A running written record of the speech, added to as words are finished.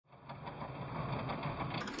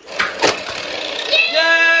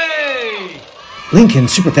Lincoln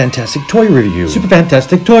Super Fantastic Toy Review. Super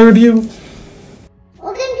Fantastic Toy Review.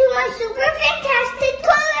 Welcome to my Super Fantastic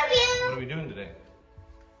Toy Review. What are we doing today?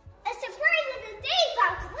 A surprise of the day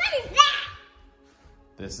box. What is that?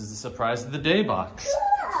 This is the surprise of the day box.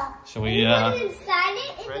 Cool. Shall we? What's inside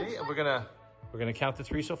it? Ready? We're gonna count to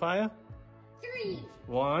 3, Sophiah. 3,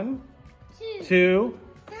 1, 2, 2,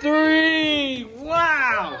 3.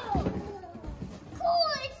 Wow! Cool.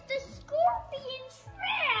 It's the Scorpion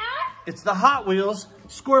track. It's the Hot Wheels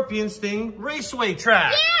Scorpion Sting Raceway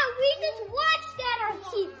track. Yeah, we just watched that on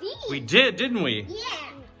TV. We did, didn't we? Yeah.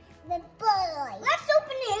 The boy. Let's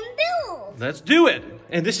open it and build. Let's do it.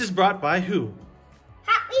 And this is brought by who?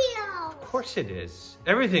 Hot Wheels. Of course it is.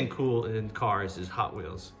 Everything cool in cars is Hot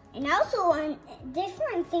Wheels. And also,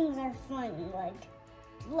 different things are fun,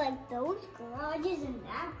 like those garages and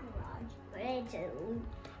that garage. But it's a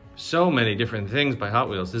So many different things by Hot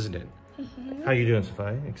Wheels, isn't it? How you doing,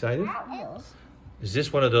 Sophiah? Excited? Hot Wheels. Is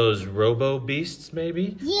this one of those Robo Beasts,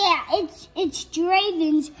 maybe? Yeah, it's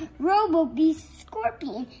Draven's Robo Beast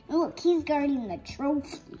Scorpion. And look, he's guarding the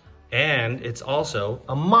trophy. And it's also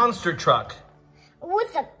a monster truck.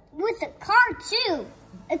 With a car too.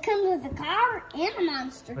 It comes with a car and a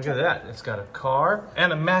monster Look truck. at that. It's got a car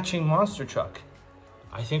and a matching monster truck.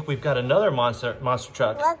 I think we've got another monster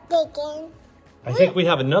truck. Look, Dickens. I think we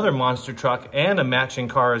have another monster truck and a matching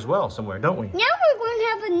car as well somewhere, don't we? Now we're going to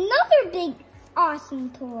have another big, awesome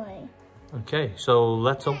toy. Okay, so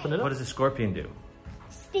let's open it up. What does the Scorpion do?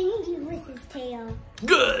 Sting you with his tail.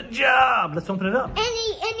 Good job! Let's open it up. And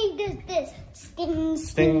he does this. Sting,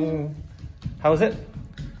 Sting. How is it?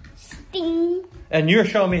 Sting. And you're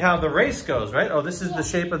showing me how the race goes, right? Oh, this is the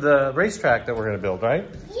shape of the racetrack that we're going to build, right?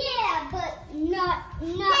 Yeah, but not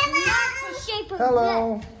the shape of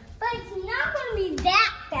Hello. that. But it's not going to be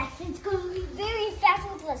that fast. It's going to be very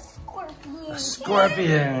fast with a scorpion. A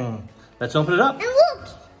scorpion. Let's open it up. And look.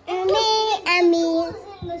 And me.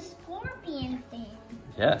 In the scorpion thing.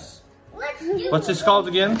 Yes. Let's do What's this called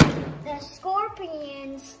again? The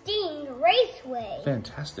Scorpion Sting Raceway.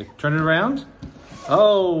 Fantastic. Turn it around.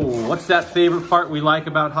 Oh, what's that favorite part we like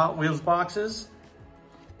about Hot Wheels boxes?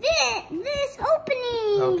 This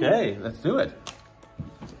opening. Okay, let's do it.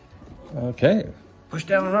 Okay. Push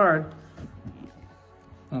down hard.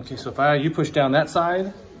 Okay, Sophiah, you push down that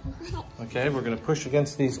side. Okay, we're gonna push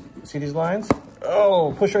against these, see these lines?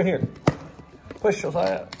 Oh, push right here. Push,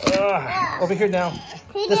 Sophiah. Over here now.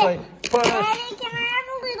 This way. Push. Daddy, can I have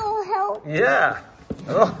a little help? Yeah.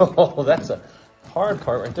 Oh, that's a hard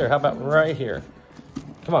part right there. How about right here?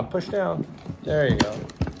 Come on, push down. There you go.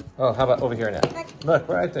 Oh, how about over here now? Look,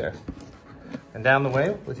 right there. And down the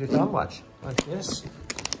way with your thumb, watch. Like this.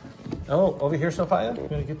 Oh, over here, Sophiah. You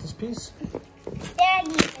gonna get this piece?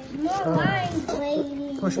 Daddy, there's more lines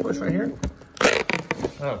waiting. Push right here.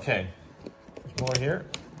 Okay. There's more here.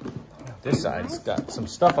 This side's got some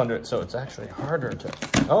stuff under it, so it's actually harder to...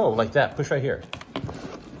 Oh, like that. Push right here.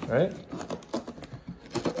 Right?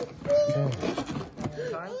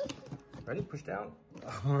 Okay. Time. Ready? Push down.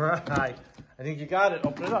 All right. I think you got it.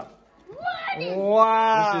 Open it up.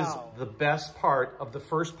 Wow. This is the best part of the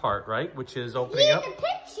first part, right? Which is opening up. The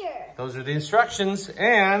picture. Those are the instructions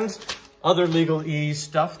and other legalese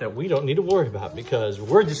stuff that we don't need to worry about because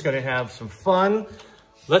we're just going to have some fun.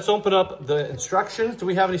 Let's open up the instructions. Do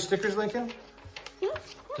we have any stickers, Lincoln?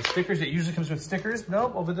 The stickers, it usually comes with stickers.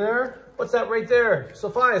 Nope, over there. What's that right there?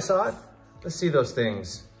 Sophiah saw it. Let's see those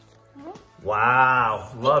things.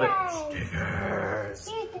 Wow, love it. Stickers.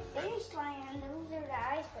 Here's the finish line, and those are the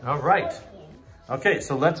eyes for the All right. scorpion. Okay,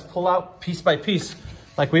 so let's pull out piece by piece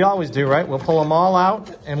like we always do, right? We'll pull them all out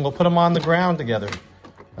and we'll put them on the ground together.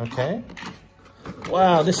 Okay.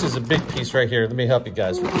 Wow, this is a big piece right here. Let me help you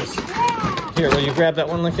guys with this. Here, will you grab that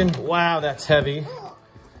one, Lincoln? Wow, that's heavy.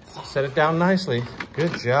 Set it down nicely.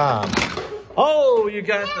 Good job. Oh, you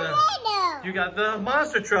got the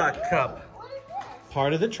monster truck cup. What is this?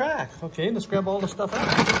 Part of the track. Okay, let's grab all the stuff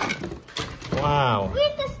out. Wow.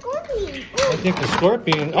 Where's the scorpion? I think the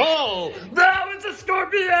scorpion. Oh, that was a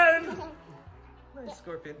scorpion! Nice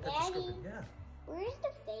scorpion. That's a scorpion. Yeah. Where's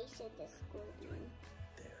the face of the scorpion?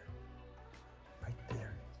 There. Right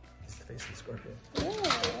there. It's the face of the scorpion.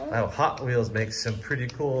 Yeah. Wow, Hot Wheels makes some pretty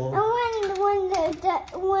cool. And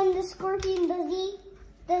when the scorpion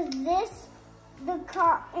does this, the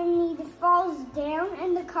car and he falls down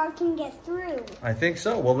and the car can get through. I think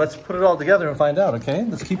so. Well, let's put it all together and find out, okay?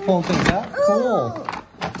 Let's keep pulling things out. Cool.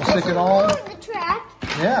 We'll stick it all. The track.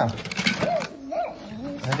 Yeah. What is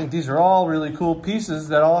this? I think these are all really cool pieces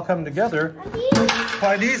that all come together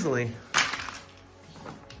quite easily.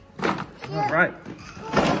 All right.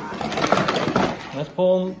 Let's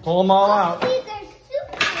pull them all out. These are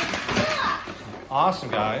super stuff. Awesome,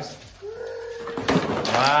 guys.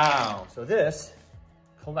 Wow. So this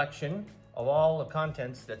collection of all the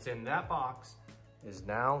contents that's in that box is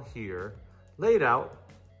now here, laid out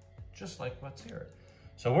just like what's here.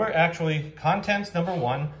 So we're actually contents number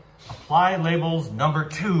 1, apply labels number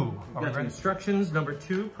 2. We've got the instructions number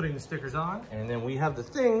 2, putting the stickers on. And then we have the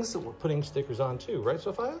things that we're putting stickers on too, right,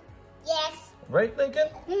 Sophiah? Yes. Right, Lincoln?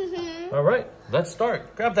 Mm-hmm. All right, let's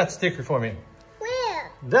start. Grab that sticker for me.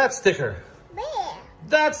 Where? That sticker. Where?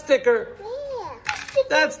 That sticker. Where?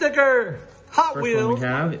 That sticker. Hot First Wheels. one we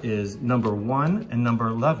have is number 1 and number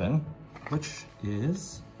 11, which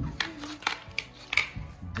is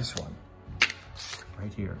this one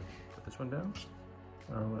right here. Put this one down.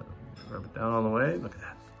 Rub it down all the way. Look at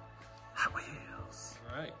that. Hot Wheels.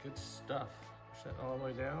 All right, good stuff. Push that all the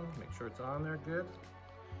way down. Make sure it's on there good.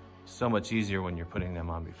 So much easier when you're putting them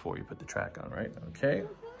on before you put the track on, right? Okay,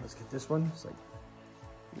 let's get this one. It's like,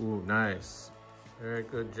 ooh, nice. Very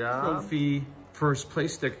good job. Trophy first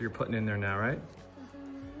place sticker you're putting in there now, right?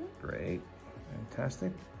 Great,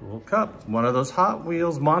 fantastic. Cool cup. One of those Hot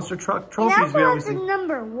Wheels monster truck trophies we always see. That's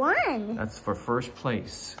number 1. That's for first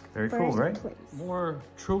place. Very First cool, right? place. More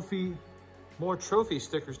trophy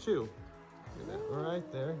stickers too. Look at that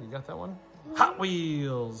right there. You got that one? Hot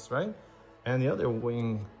Wheels, right? And the other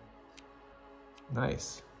wing.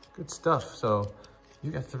 Nice, good stuff. So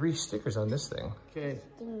you got 3 stickers on this thing. Okay.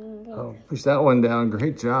 Oh, push that one down.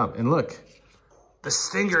 Great job. And look, the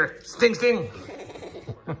stinger. Sting.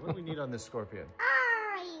 What do we need on this scorpion?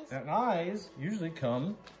 Eyes. And eyes usually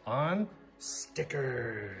come on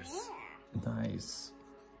stickers. Yeah. Nice.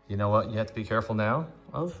 You know what you have to be careful now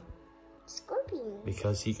of? Scorpion.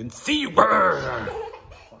 Because he can see you burn.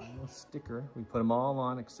 Final sticker. We put them all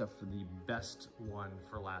on except for the best one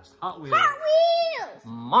for last. Hot Wheels. Hot Wheels.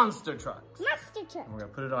 Monster trucks. Monster truck. And we're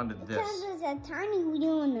gonna put it onto this. Because there's a tiny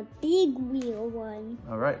wheel and a big wheel one.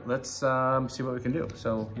 All right, let's see what we can do.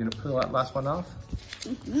 So you're gonna peel that last one off?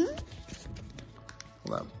 Mm-hmm.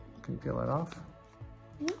 Pull that. Can you peel that off?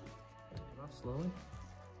 Mm-hmm. Peel it off slowly.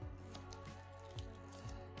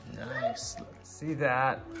 Nice. Let's see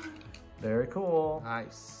that. Very cool.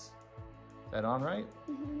 Nice. Is that on right?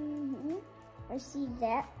 Mm-hmm. I see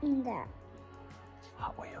that and that.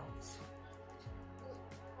 Hot Wheels.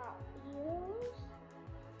 Hot Wheels.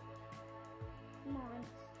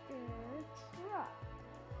 Monster truck.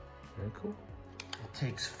 Very cool. It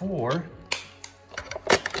takes 4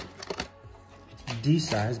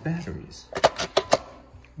 D-size batteries.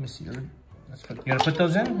 Let me see. You gonna put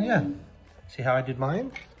those in? Yeah. See how I did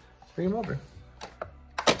mine? Bring them over.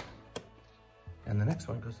 And the next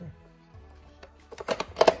one goes there.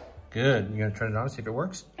 Good. You gonna turn it on, see if it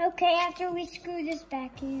works? Okay, after we screw this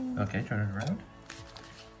back in. Okay, turn it around.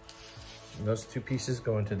 And those 2 pieces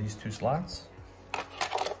go into these 2 slots.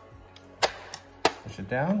 Push it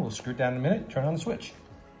down. We'll screw it down in a minute. Turn on the switch.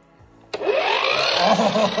 Oh!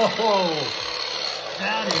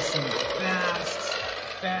 That is some fast.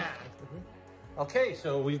 Okay,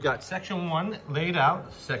 so we've got section 1 laid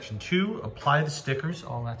out. Section 2, apply the stickers.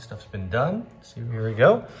 All that stuff's been done. So here we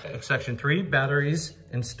go. Section 3, batteries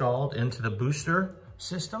installed into the booster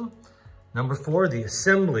system. Number 4, the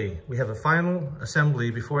assembly. We have a final assembly.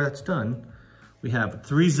 Before that's done, we have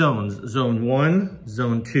 3 zones. Zone 1,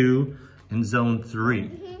 Zone 2, and Zone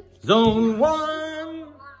 3. Zone 1!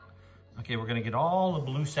 Okay, we're gonna get all the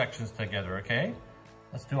blue sections together, okay?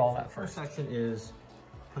 Let's do all that. First section is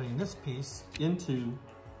putting this piece into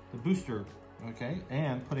the booster, okay?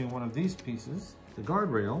 And putting one of these pieces, the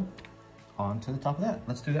guardrail, onto the top of that.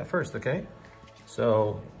 Let's do that first, okay?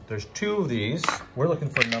 So there's 2 of these. We're looking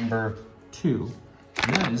for number 2.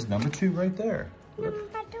 And that is number 2 right there.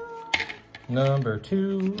 Number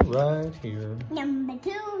 2 right here. Number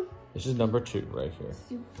 2. This is number 2 right here.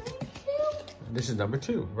 Super 2. This is number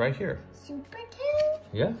 2 right here. Super 2.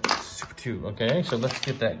 Yeah, super 2. Okay, so let's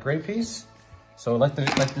get that gray piece. So like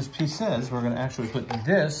this piece says, we're gonna actually put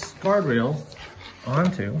this guardrail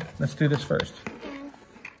onto. Let's do this first.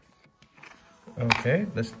 Okay,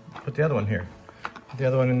 let's put the other one here. Put the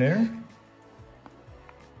other one in there.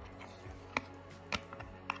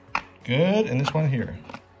 Good, and this one here.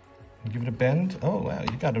 Give it a bend. Oh, wow,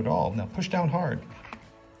 you got it all. Now push down hard.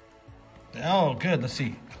 Oh, good, let's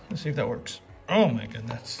see. Let's see if that works. Oh my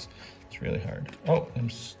goodness, it's really hard. Oh,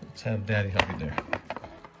 let's have Daddy help you there.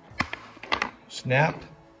 Snap,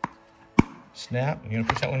 snap. You're gonna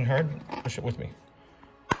push that one hard? Push it with me.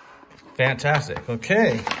 Fantastic,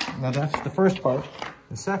 okay. Now that's the first part.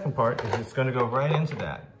 The second part is it's gonna go right into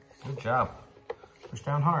that. Good job. Push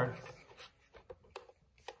down hard.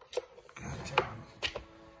 Good job.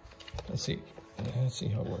 Let's see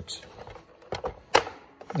how it works.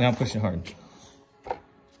 Now push it hard.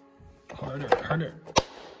 Harder, harder.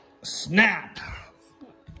 Snap.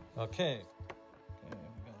 Okay. We gotta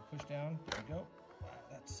push down. There we go.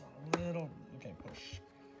 That's a little. Okay, push.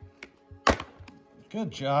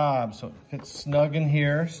 Good job. So it fits snug in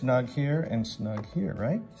here, snug here, and snug here,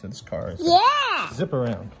 right? So this car is zip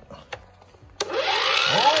around.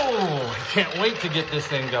 Oh, I can't wait to get this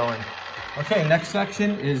thing going. Okay, next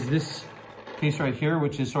section is this piece right here,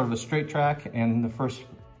 which is sort of a straight track and the first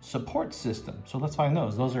support system. So let's find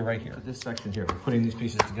those. Those are right here. This section here, we're putting these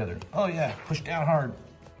pieces together. Oh yeah, push down hard.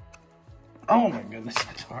 Oh my goodness,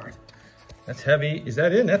 that's hard. That's heavy. Is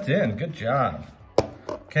that in? That's in. Good job.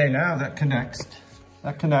 Okay, now that connects.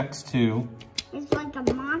 That connects to... It's like a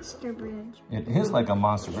monster bridge. It is like a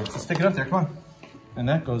monster bridge. So stick it up there, come on. And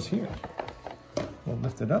that goes here. We'll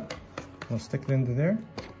lift it up. We'll stick it into there.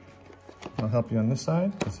 I'll help you on this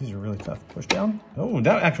side, because these are really tough. Push down. Oh,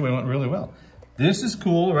 that actually went really well. This is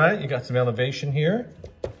cool, right? You got some elevation here.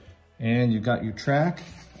 And you got your track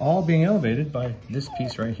all being elevated by this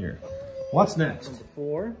piece right here. What's next? Number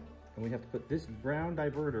 4, and we have to put this brown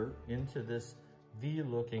diverter into this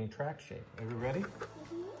V-looking track shape. Are we ready?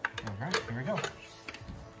 All right, here we go.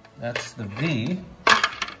 That's the V,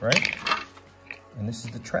 right? And this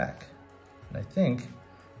is the track. And I think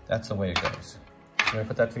that's the way it goes. You gonna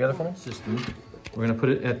put that together for me? System. We're gonna put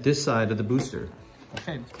it at this side of the booster.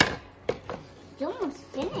 Okay. It's almost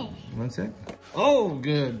finished. One sec. Oh,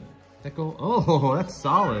 good. That go. Oh, that's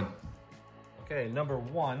solid. Okay, number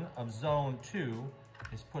 1 of zone 2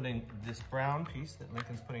 is putting this brown piece that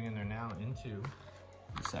Lincoln's putting in there now into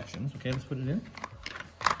the sections. Okay, let's put it in.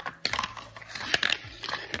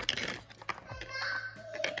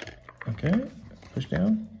 Okay, push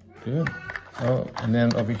down. Good. Oh, and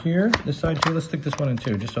then over here, this side too, let's stick this one in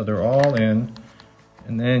too, just so they're all in.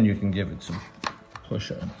 And then you can give it some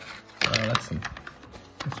push up. That's some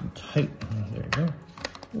tight. Oh, there you go.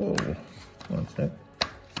 Whoa. One sec.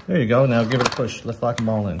 There you go. Now give it a push. Let's lock them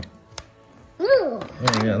all in. Ooh.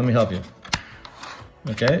 There you go. Let me help you.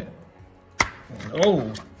 Okay.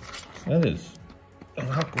 Oh, that is an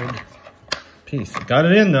awkward piece. Got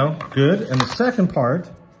it in though. Good. And the second part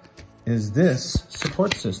is this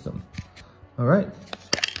support system. All right.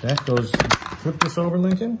 That goes, flip this over,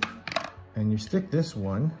 Lincoln, and you stick this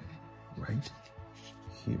one right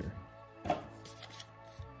here.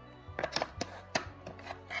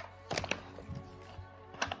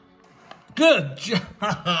 Good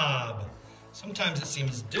job. Sometimes it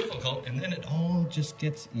seems difficult and then it all just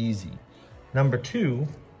gets easy. Number 2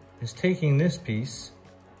 is taking this piece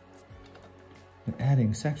and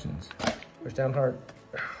adding sections. Push down hard.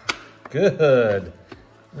 Good.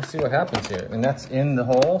 Let's see what happens here. And that's in the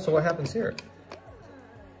hole, so what happens here?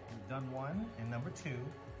 We've done 1 and number 2.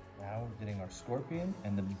 Now we're getting our scorpion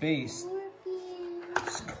and the base.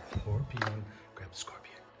 Scorpion. Grab the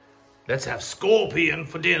scorpion. Let's have scorpion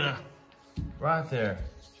for dinner. Right there.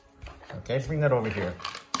 Okay, bring that over here.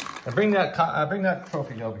 And bring that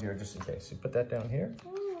trophy over here just in case. You put that down here.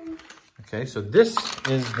 Okay, so this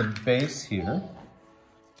is the base here.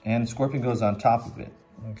 And scorpion goes on top of it.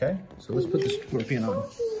 Okay, so let's put the scorpion on.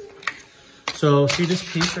 So see this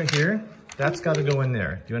piece right here? That's got to go in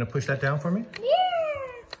there. Do you want to push that down for me?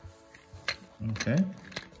 Yeah. Okay.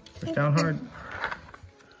 Push down hard.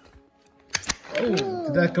 Oh,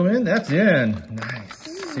 did that go in? That's in. Nice.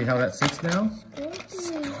 See how that sits now?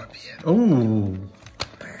 Scorpion. Oh.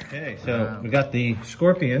 Okay, so we got the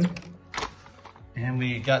scorpion. And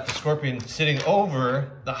we got the scorpion sitting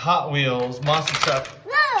over the Hot Wheels Monster Truck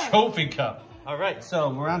Trophy Cup. All right, so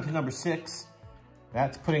we're on to number 6.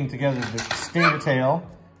 That's putting together the stinger tail.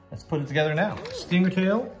 Let's put it together now. Stinger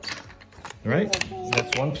tail, right?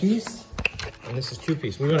 That's 1 piece, and this is 2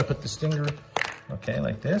 pieces. We're gonna put the stinger, okay,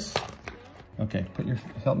 like this. Okay,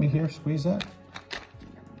 help me here, squeeze that.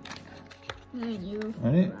 Ready?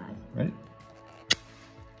 Ready?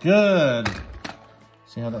 Good.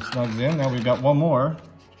 See how that snugs in? Now we've got 1 more.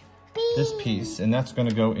 This piece, and that's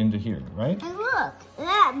gonna go into here, right? And look,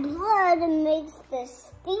 that blood makes the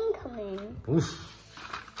sting come in. Oof.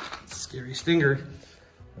 Scary stinger.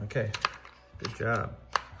 Okay, good job.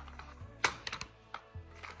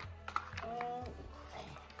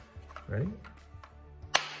 Ready?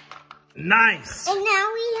 Nice! And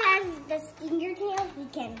now we have the stinger tail. We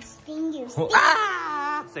can sting you. Sting.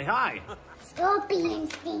 Ah! Say hi. Scorpion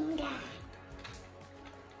stinger.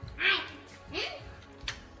 Hi.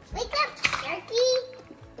 Wake up, Sharky.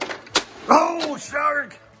 Oh,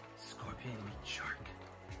 shark! Scorpion, shark.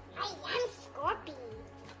 I am Scorpion.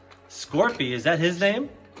 Scorpy, is that his name?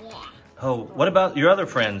 Yeah. Oh, what about your other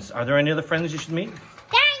friends? Are there any other friends you should meet?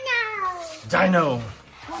 Dino. Dino.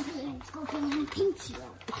 Scorpion and Pencil.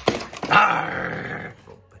 Arr!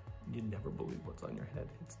 You'd never believe what's on your head.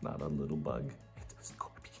 It's not a little bug. It's a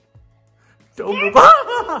scorpion. Don't move.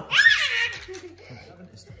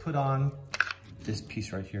 Is to put on this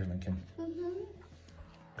piece right here, Lincoln.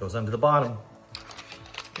 Goes under the bottom.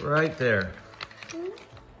 Right there.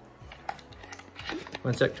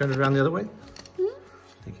 One sec, turn it around the other way.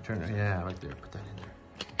 Think you turn it, yeah, right there. Put that in there.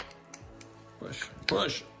 Push,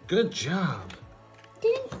 push. Good job.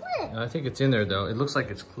 Didn't click. I think it's in there though. It looks like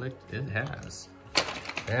it's clicked. It has.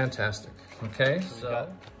 Fantastic. Okay, so we got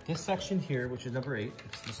this section here, which is number 8.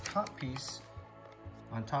 It's this top piece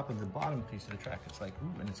on top of the bottom piece of the track. It's like,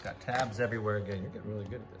 ooh, and it's got tabs everywhere again. You're getting really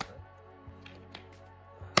good at this,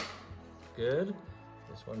 right? Good.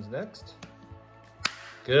 This one's next.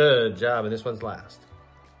 Good job, and this one's last.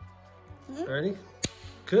 Ready?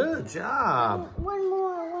 Good job. One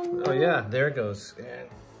more. Oh yeah, there it goes. And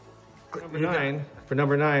number 9. For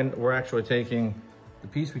number 9, we're actually taking the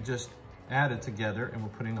piece we just added together and we're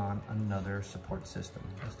putting on another support system.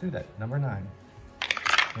 Let's do that. Number 9.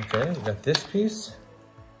 Okay, we got this piece.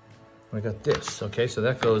 We got this. Okay, so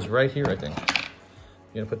that goes right here, I think.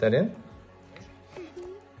 You gonna put that in?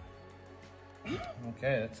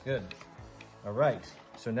 Okay, that's good. All right,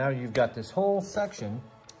 so now you've got this whole section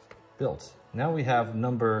built. Now we have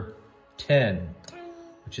number 10,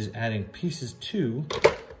 which is adding pieces to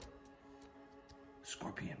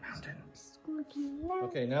Scorpion Mountain.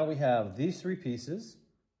 Okay, now we have these 3 pieces.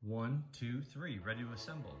 1, 2, 3, ready to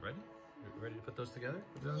assemble. Ready? Ready to put those together?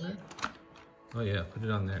 Put it on there? Oh yeah, put it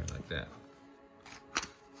on there like that.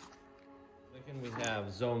 Lincoln, we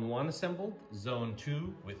have zone 1 assembled, zone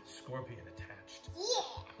 2 with Scorpion attached.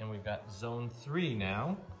 Yeah. And we've got zone 3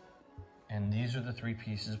 now. And these are the 3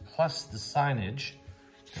 pieces plus the signage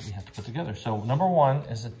that we have to put together. So number 1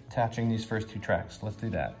 is attaching these first 2 tracks. Let's do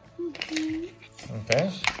that. Okay.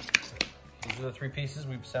 These are the 3 pieces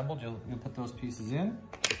we've assembled. You'll put those pieces in.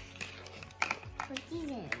 Put these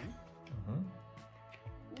in.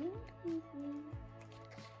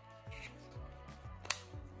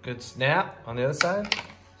 Good snap on the other side.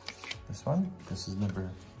 This one. This is number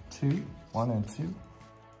 2. 1 and 2.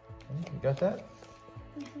 Okay, you got that?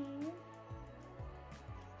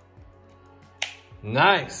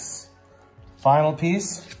 Nice. Final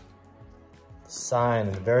piece. Sign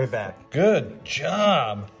in the very back. Good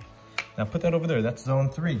job. Now put that over there. That's zone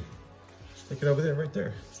 3. Stick it over there, right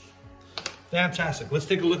there. Fantastic. Let's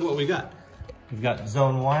take a look at what we got. We've got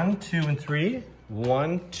zone 1, 2, and 3.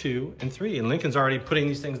 1, 2, and 3. And Lincoln's already putting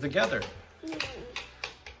these things together.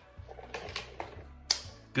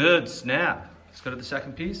 Good snap. Let's go to the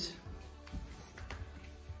second piece.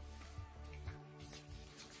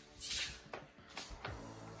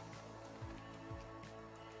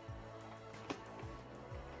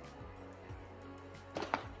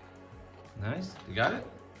 Nice. You got it?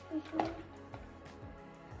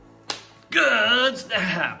 Good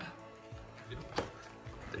snap.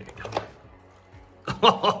 There you go.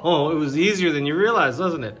 Oh, it was easier than you realized,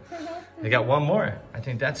 wasn't it? I got one more. I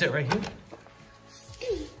think that's it right here.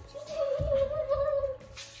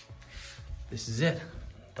 This is it.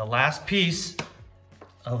 The last piece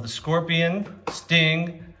of the Scorpion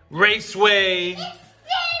Sting Raceway. It's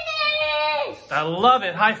finished! I love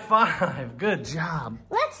it. High five. Good job.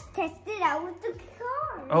 Let's test it out with the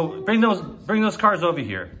cars. Oh, bring those cars over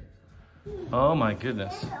here. Oh my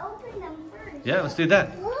goodness. Let's open them first. Yeah, let's do that.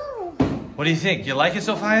 Whoa. What do you think? You like it,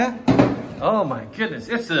 Sophiah? Oh my goodness.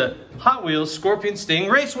 It's the Hot Wheels Scorpion Sting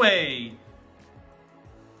Raceway.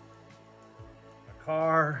 A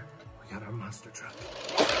car. We got our monster truck.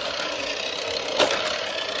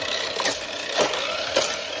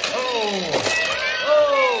 Oh!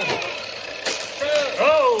 Oh!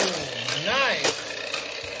 Oh! Nice!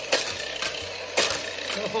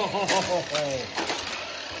 Oh!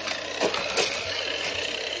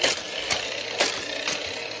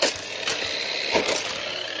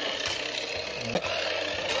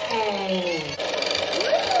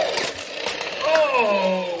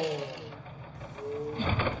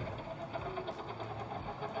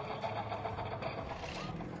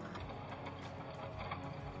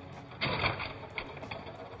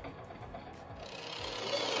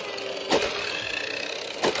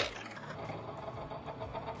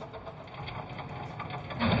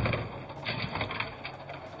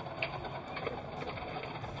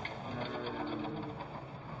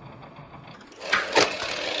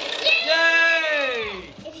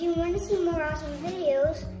 If you want to see more awesome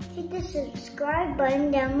videos, hit the subscribe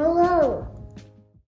button down below.